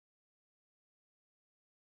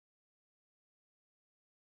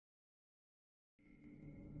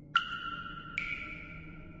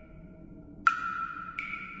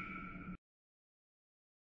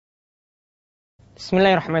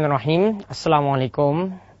Bismillahirrahmanirrahim.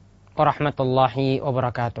 Assalamualaikum warahmatullahi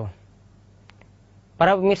wabarakatuh.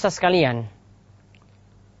 Para pemirsa sekalian,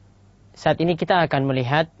 saat ini kita akan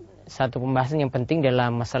melihat satu pembahasan yang penting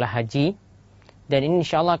dalam masalah haji. Dan ini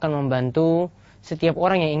insya Allah akan membantu setiap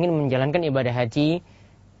orang yang ingin menjalankan ibadah haji.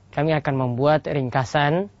 Kami akan membuat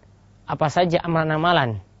ringkasan apa saja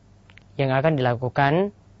amalan-amalan yang akan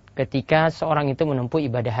dilakukan ketika seorang itu menempuh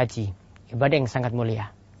ibadah haji. Ibadah yang sangat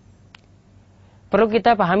mulia. Perlu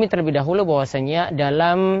kita pahami terlebih dahulu bahwasanya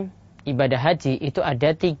dalam ibadah haji itu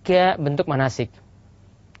ada 3 bentuk manasik.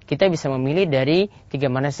 Kita bisa memilih dari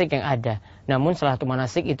 3 manasik yang ada. Namun salah satu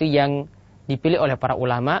manasik itu yang dipilih oleh para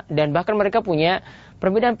ulama dan bahkan mereka punya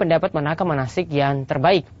perbedaan pendapat manakah manasik yang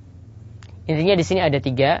terbaik. Intinya di sini ada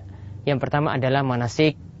 3. Yang pertama adalah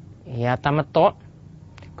manasik tamattu'.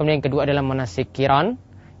 Kemudian yang kedua adalah manasik qiran.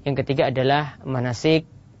 Yang ketiga adalah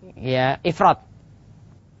manasik ifrad.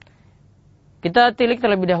 Kita tilik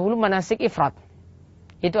terlebih dahulu manasik ifrad.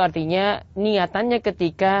 Itu artinya niatannya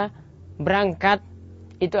ketika berangkat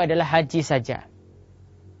itu adalah haji saja.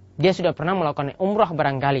 Dia sudah pernah melakukan umrah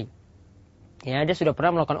barangkali. Ya, dia sudah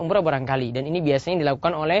pernah melakukan umrah barangkali. Dan ini biasanya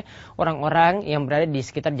dilakukan oleh orang-orang yang berada di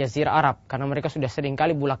sekitar Jazirah Arab. Karena mereka sudah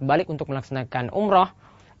seringkali bolak-balik untuk melaksanakan umrah.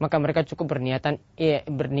 Maka mereka cukup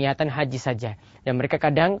berniatan haji saja. Dan mereka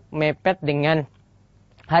kadang mepet dengan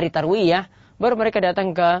hari tarwiyah. Baru mereka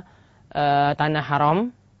datang ke tanah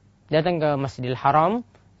haram, datang ke Masjidil Haram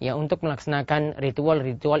ya untuk melaksanakan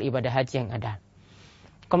ritual-ritual ibadah haji yang ada.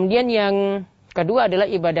 Kemudian yang kedua adalah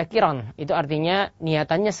ibadah qiran. Itu artinya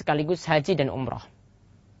niatannya sekaligus haji dan umrah.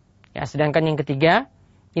 Ya, sedangkan yang ketiga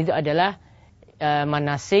itu adalah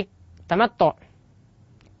manasik tamattu',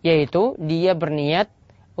 yaitu dia berniat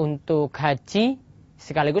untuk haji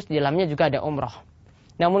sekaligus di dalamnya juga ada umrah.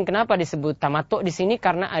 Namun kenapa disebut tamattu' di sini?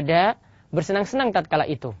 Karena ada bersenang-senang tatkala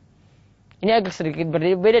itu. Ini agak sedikit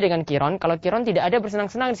berbeda dengan qiran. Kalau qiran tidak ada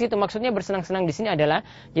bersenang-senang di situ. Maksudnya bersenang-senang di sini adalah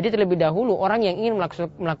jadi terlebih dahulu orang yang ingin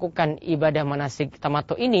melakukan ibadah manasik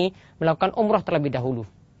tamattu ini melakukan umrah terlebih dahulu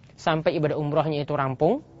sampai ibadah umrahnya itu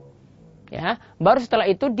rampung. Ya, baru setelah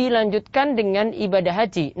itu dilanjutkan dengan ibadah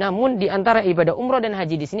haji. Namun di antara ibadah umrah dan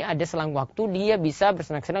haji di sini ada selang waktu dia bisa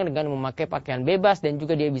bersenang-senang dengan memakai pakaian bebas dan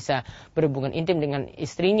juga dia bisa berhubungan intim dengan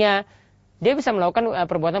istrinya. Dia bisa melakukan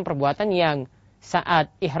perbuatan-perbuatan yang saat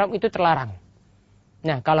ihram itu terlarang.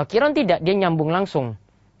 Nah, kalau qiran tidak, dia nyambung langsung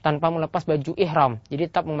tanpa melepas baju ihram, jadi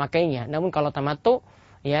tetap memakainya. Namun kalau tamattu,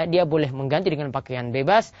 ya dia boleh mengganti dengan pakaian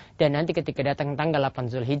bebas dan nanti ketika datang tanggal 8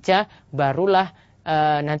 Zulhijjah barulah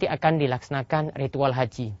nanti akan dilaksanakan ritual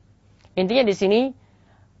haji. Intinya di sini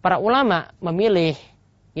para ulama memilih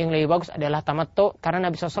yang lebih bagus adalah tamattu karena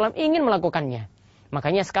Nabi SAW ingin melakukannya.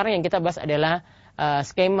 Makanya sekarang yang kita bahas adalah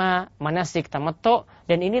skema manasik tamattu,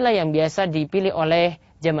 dan inilah yang biasa dipilih oleh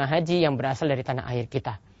jemaah haji yang berasal dari tanah air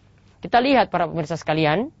kita. Kita lihat para pemirsa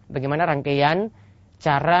sekalian bagaimana rangkaian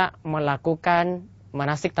cara melakukan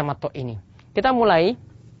manasik tamattu ini. Kita mulai,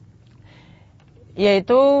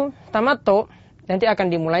 yaitu tamattu nanti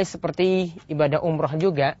akan dimulai seperti ibadah umrah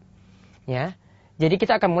juga, ya. Jadi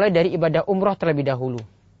kita akan mulai dari ibadah umrah terlebih dahulu.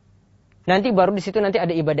 Nanti baru di situ nanti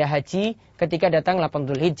ada ibadah haji ketika datang 8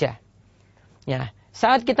 Zulhijjah. Ya,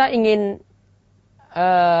 saat kita ingin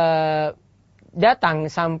datang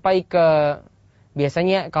sampai ke,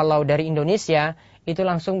 biasanya kalau dari Indonesia itu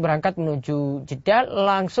langsung berangkat menuju Jeddah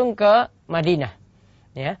langsung ke Madinah.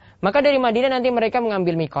 Ya, maka dari Madinah nanti mereka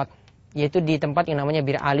mengambil mikot, yaitu di tempat yang namanya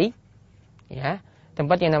Bir Ali. Ya,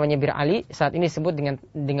 tempat yang namanya Bir Ali saat ini disebut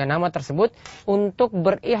dengan nama tersebut untuk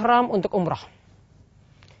berihram untuk umrah.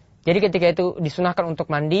 Jadi ketika itu disunahkan untuk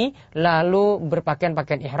mandi, lalu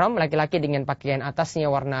berpakaian-pakaian ihram, laki-laki dengan pakaian atasnya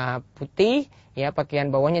warna putih, ya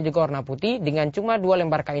pakaian bawahnya juga warna putih, dengan cuma 2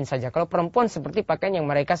 lembar kain saja. Kalau perempuan seperti pakaian yang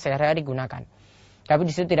mereka sehari-hari gunakan. Tapi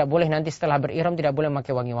di situ tidak boleh nanti setelah berihram tidak boleh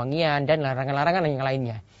memakai wangi-wangian dan larangan-larangan yang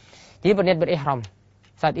lainnya. Jadi berniat berihram.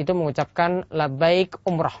 Saat itu mengucapkan labbaik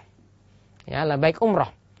umrah. Ya, labbaik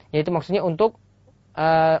umrah. Yaitu maksudnya untuk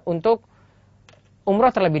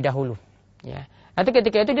umrah terlebih dahulu. Ya. Nanti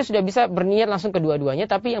ketika itu dia sudah bisa berniat langsung kedua-duanya,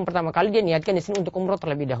 tapi yang pertama kali dia niatkan di sini untuk umrah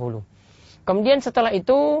terlebih dahulu. Kemudian setelah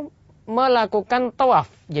itu melakukan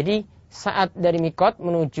tawaf. Jadi saat dari mikot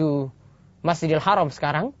menuju Masjidil Haram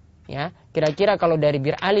sekarang, ya kira-kira kalau dari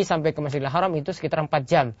Bir Ali sampai ke Masjidil Haram itu sekitar 4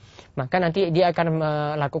 jam. Maka nanti dia akan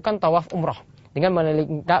melakukan tawaf umrah dengan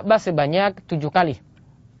mengelilingi Ka'bah sebanyak 7 kali.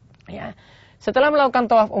 Ya. Setelah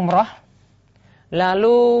melakukan tawaf umrah,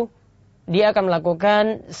 lalu dia akan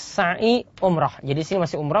melakukan sa'i umrah. Jadi sini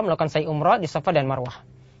masih umrah, melakukan sa'i umrah di Safa dan Marwah.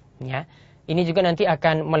 Ya. Ini juga nanti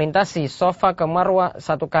akan melintasi Safa ke Marwah 1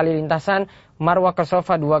 kali lintasan, Marwah ke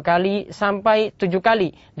Safa 2 kali sampai 7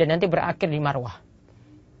 kali dan nanti berakhir di Marwah.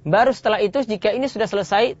 Baru setelah itu jika ini sudah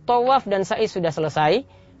selesai, tawaf dan sa'i sudah selesai,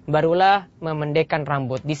 barulah memendekkan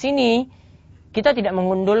rambut. Di sini kita tidak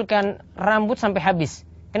mengundulkan rambut sampai habis.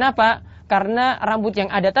 Kenapa? Karena rambut yang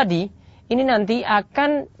ada tadi ini nanti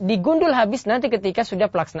akan digundul habis nanti ketika sudah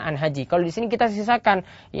pelaksanaan haji. Kalau di sini kita sisakan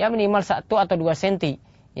ya minimal 1 atau 2 senti.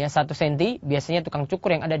 Ya 1 senti biasanya tukang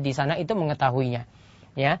cukur yang ada di sana itu mengetahuinya.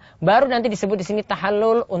 Ya, baru nanti disebut di sini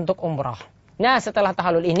tahallul untuk umrah. Nah, setelah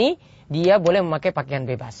tahallul ini dia boleh memakai pakaian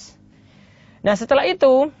bebas. Nah, setelah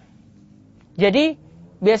itu jadi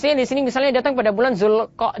biasanya di sini misalnya datang pada bulan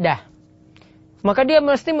Zulqa'dah. Maka dia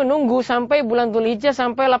mesti menunggu sampai bulan Dzulhijjah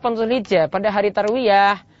sampai 8 Dzulhijjah pada hari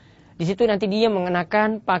tarwiyah. Di situ nanti dia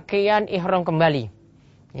mengenakan pakaian ihram kembali.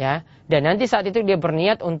 Ya, dan nanti saat itu dia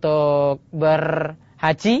berniat untuk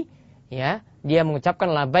berhaji, ya, dia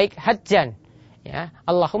mengucapkan labbaik hajjan. Ya,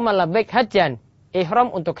 Allahumma labbaik hajjan, ihram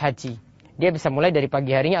untuk haji. Dia bisa mulai dari pagi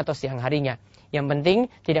harinya atau siang harinya. Yang penting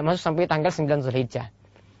tidak masuk sampai tanggal 9 Zulhijjah.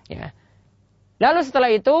 Ya. Lalu setelah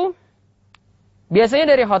itu biasanya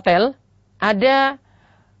dari hotel ada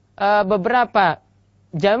beberapa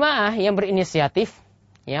jamaah yang berinisiatif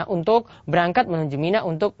ya untuk berangkat menuju Mina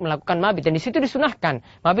untuk melakukan mabit, dan di situ disunahkan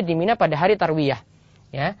mabit di Mina pada hari tarwiyah.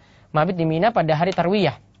 Ya, mabit di Mina pada hari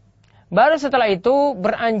tarwiyah. Baru setelah itu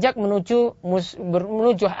beranjak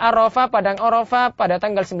menuju Arafah, padang Arafah pada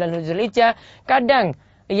tanggal 9 Zulhijjah. Kadang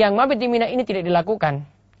yang mabit di Mina ini tidak dilakukan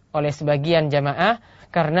oleh sebagian jamaah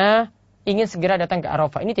karena ingin segera datang ke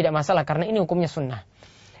Arafah. Ini tidak masalah karena ini hukumnya sunnah.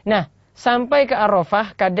 Nah, sampai ke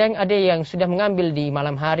Arafah kadang ada yang sudah mengambil di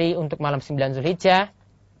malam hari untuk malam 9 Zulhijjah.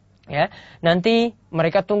 Ya, nanti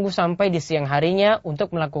mereka tunggu sampai di siang harinya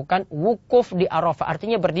untuk melakukan wukuf di Arafah.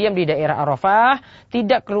 Artinya berdiam di daerah Arafah,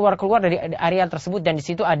 tidak keluar-keluar dari area tersebut, dan di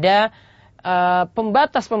situ ada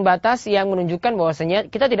pembatas-pembatas yang menunjukkan bahwasanya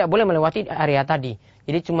kita tidak boleh melewati area tadi.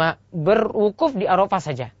 Jadi cuma berwukuf di Arafah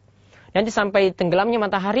saja. Nanti sampai tenggelamnya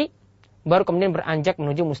matahari, baru kemudian beranjak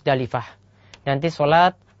menuju Musdalifah. Nanti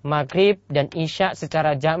sholat maghrib dan isya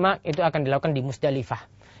secara jamak itu akan dilakukan di Musdalifah.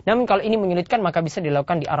 Namun kalau ini menyulitkan maka bisa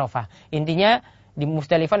dilakukan di Arafah. Intinya di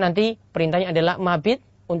Musdalifah nanti perintahnya adalah mabit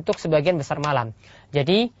untuk sebagian besar malam.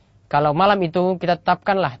 Jadi kalau malam itu kita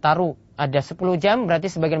tetapkanlah taruh ada 10 jam, berarti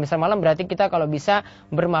sebagian besar malam, berarti kita kalau bisa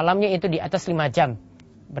bermalamnya itu di atas 5 jam.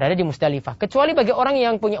 Berada di Musdalifah. Kecuali bagi orang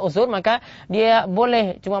yang punya uzur maka dia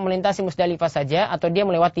boleh cuma melintasi Musdalifah saja atau dia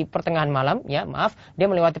melewati pertengahan malam, dia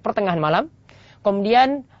melewati pertengahan malam.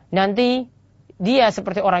 Kemudian nanti dia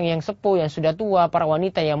seperti orang yang sepuh, yang sudah tua, para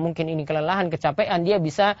wanita yang mungkin ini kelelahan, kecapean, dia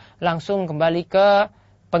bisa langsung kembali ke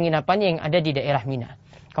penginapannya yang ada di daerah Mina.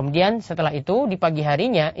 Kemudian setelah itu di pagi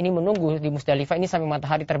harinya ini menunggu di Musdalifah ini sampai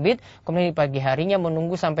matahari terbit. Kemudian di pagi harinya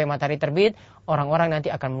menunggu sampai matahari terbit. Orang-orang nanti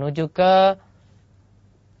akan menuju ke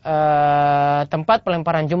tempat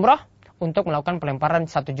pelemparan jumrah untuk melakukan pelemparan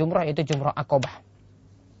satu jumrah, yaitu jumrah Aqobah.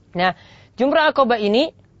 Nah, jumrah Aqobah ini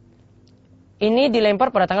dilempar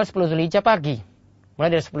pada tanggal 10 Zulhijjah pagi.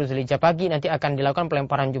 Mulai dari 10 Zulhijjah pagi nanti akan dilakukan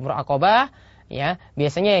pelemparan jumrah Aqobah. Ya,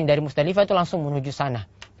 biasanya yang dari Musdalifah itu langsung menuju sana.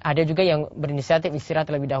 Ada juga yang berinisiatif istirahat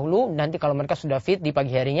terlebih dahulu. Nanti kalau mereka sudah fit di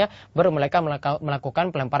pagi harinya, baru mereka melakukan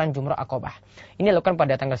pelemparan jumrah Aqobah. Ini dilakukan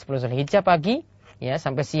pada tanggal 10 Zulhijjah pagi, ya,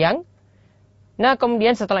 sampai siang. Nah,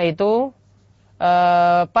 kemudian setelah itu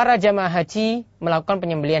para jamaah haji melakukan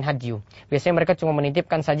penyembelihan hadyu. Biasanya mereka cuma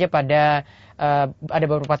menitipkan saja pada ada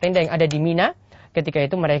beberapa tenda yang ada di Mina. Ketika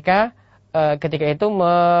itu mereka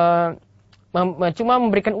cuma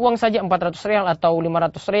memberikan uang saja 400 real atau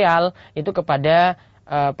 500 real itu kepada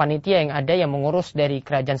panitia yang ada yang mengurus dari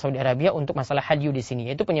kerajaan Saudi Arabia untuk masalah hadyu di sini,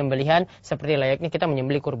 yaitu penyembelihan seperti layaknya kita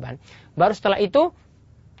menyembelih kurban. Baru setelah itu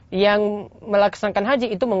yang melaksanakan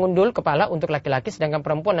haji itu mengundul kepala untuk laki-laki, sedangkan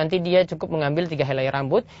perempuan nanti dia cukup mengambil 3 helai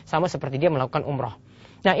rambut sama seperti dia melakukan umrah.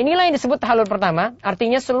 Nah, inilah yang disebut tahallul pertama,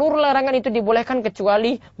 artinya seluruh larangan itu dibolehkan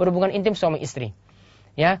kecuali berhubungan intim suami istri.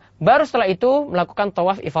 Ya, baru setelah itu melakukan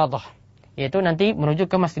tawaf ifadah, yaitu nanti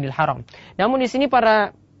menuju ke Masjidil Haram. Namun di sini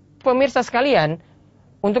para pemirsa sekalian,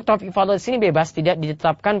 untuk tawaf ifadah di sini bebas, tidak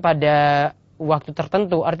ditetapkan pada waktu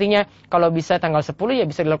tertentu. Artinya kalau bisa tanggal 10 ya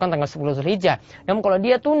bisa dilakukan tanggal 10 Zulhijjah. Namun kalau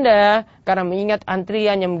dia tunda karena mengingat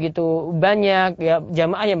antrian yang begitu banyak, ya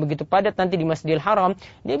jamaah yang begitu padat nanti di Masjidil Haram,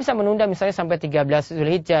 dia bisa menunda misalnya sampai 13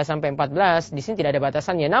 Zulhijjah sampai 14. Di sini tidak ada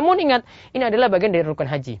batasannya. Namun ingat, ini adalah bagian dari rukun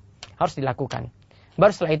haji. Harus dilakukan.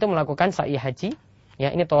 Baru setelah itu melakukan sa'i haji.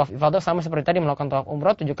 Ya, ini tawaf ifadah sama seperti tadi melakukan tawaf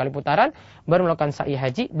umrah 7 kali putaran, baru melakukan sa'i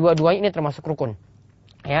haji. Dua-duanya ini termasuk rukun.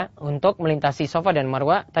 Ya, untuk melintasi Safa dan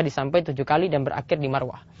Marwah tadi sampai 7 kali dan berakhir di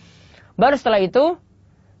Marwah. Baru setelah itu,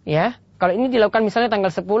 ya, kalau ini dilakukan misalnya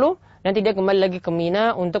tanggal 10, nanti dia kembali lagi ke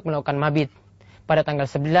Mina untuk melakukan mabit. pada tanggal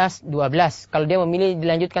 11, 12. Kalau dia memilih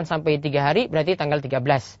dilanjutkan sampai 3 hari, berarti tanggal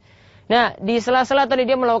 13. Nah, di sela-sela tadi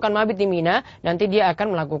dia melakukan mabit di Mina, nanti dia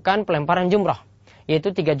akan melakukan pelemparan jumrah.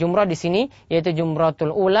 Yaitu 3 jumrah di sini, yaitu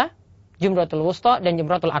jumratul ula, jumratul wusta, dan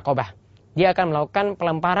jumratul aqabah. Dia akan melakukan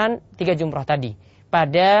pelemparan 3 jumrah tadi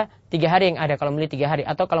pada 3 hari yang ada, kalau memilih 3 hari.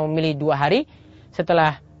 Atau kalau memilih 2 hari,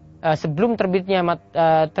 setelah sebelum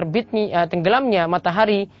tenggelamnya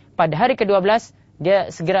matahari pada hari ke-12,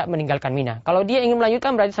 dia segera meninggalkan Mina. Kalau dia ingin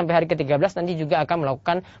melanjutkan berarti sampai hari ke-13 nanti juga akan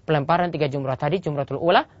melakukan pelemparan 3 jumrah tadi, jumratul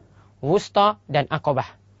ula, wusta, dan aqabah.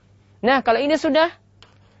 Nah, kalau ini sudah,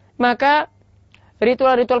 maka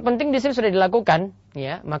ritual-ritual penting di sini sudah dilakukan,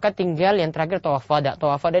 ya. Maka tinggal yang terakhir tawaf wada.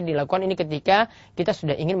 Tawaf wada dilakukan ini ketika kita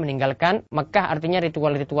sudah ingin meninggalkan Mekah, artinya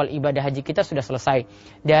ritual-ritual ibadah haji kita sudah selesai.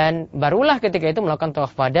 Dan barulah ketika itu melakukan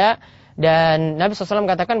tawaf wada. Dan Nabi SAW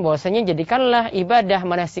katakan bahwasanya jadikanlah ibadah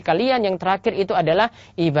manasik kalian yang terakhir itu adalah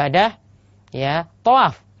ibadah, ya,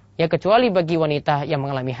 tawaf. Ya, kecuali bagi wanita yang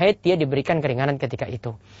mengalami haid, dia diberikan keringanan ketika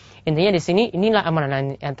itu. Intinya di sini inilah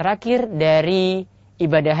amalan yang terakhir dari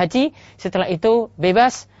ibadah haji. Setelah itu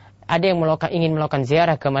bebas, ada yang ingin melakukan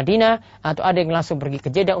ziarah ke Madinah, atau ada yang langsung pergi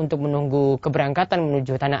ke Jeddah untuk menunggu keberangkatan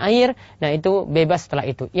menuju tanah air. Nah, itu bebas setelah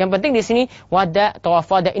itu. Yang penting di sini wada, tawaf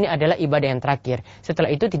wada ini adalah ibadah yang terakhir.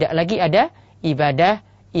 Setelah itu tidak lagi ada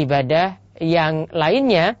ibadah yang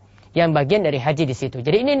lainnya yang bagian dari haji di situ.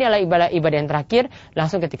 Jadi ini adalah ibadah yang terakhir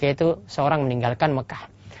langsung ketika itu seorang meninggalkan Mekah.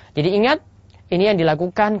 Jadi ingat, ini yang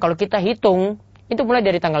dilakukan kalau kita hitung itu mulai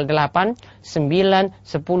dari tanggal 8, 9, 10,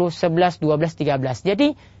 11, 12, 13.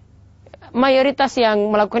 Jadi mayoritas yang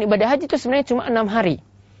melakukan ibadah haji itu sebenarnya cuma 6 hari.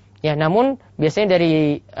 Ya, namun biasanya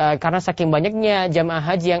karena saking banyaknya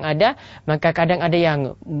jamaah haji yang ada, maka kadang ada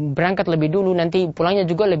yang berangkat lebih dulu, nanti pulangnya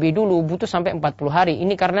juga lebih dulu, butuh sampai 40 hari.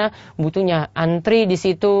 Ini karena butuhnya antri di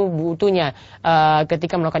situ, butuhnya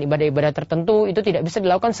ketika melakukan ibadah-ibadah tertentu itu tidak bisa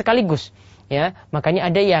dilakukan sekaligus. Ya, makanya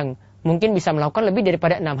ada yang mungkin bisa melakukan lebih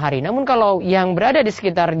daripada 6 hari. Namun kalau yang berada di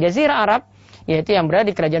sekitar Jazirah Arab, yaitu yang berada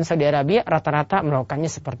di kerajaan Saudi Arabia, rata-rata melakukannya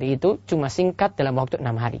seperti itu, cuma singkat dalam waktu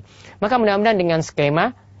 6 hari. Maka mudah-mudahan dengan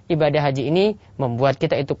skema ibadah haji ini membuat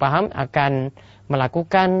kita itu paham akan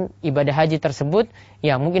melakukan ibadah haji tersebut.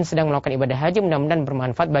 Yang mungkin sedang melakukan ibadah haji, mudah-mudahan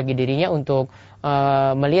bermanfaat bagi dirinya untuk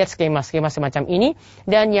melihat skema-skema semacam ini.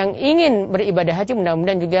 Dan yang ingin beribadah haji,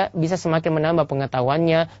 mudah-mudahan juga bisa semakin menambah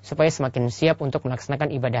pengetahuannya supaya semakin siap untuk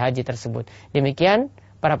melaksanakan ibadah haji tersebut. Demikian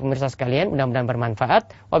para pemirsa sekalian, mudah-mudahan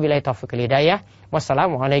bermanfaat. Wabillahi taufiq wal hidayah.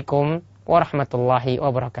 Wassalamualaikum warahmatullahi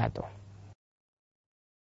wabarakatuh.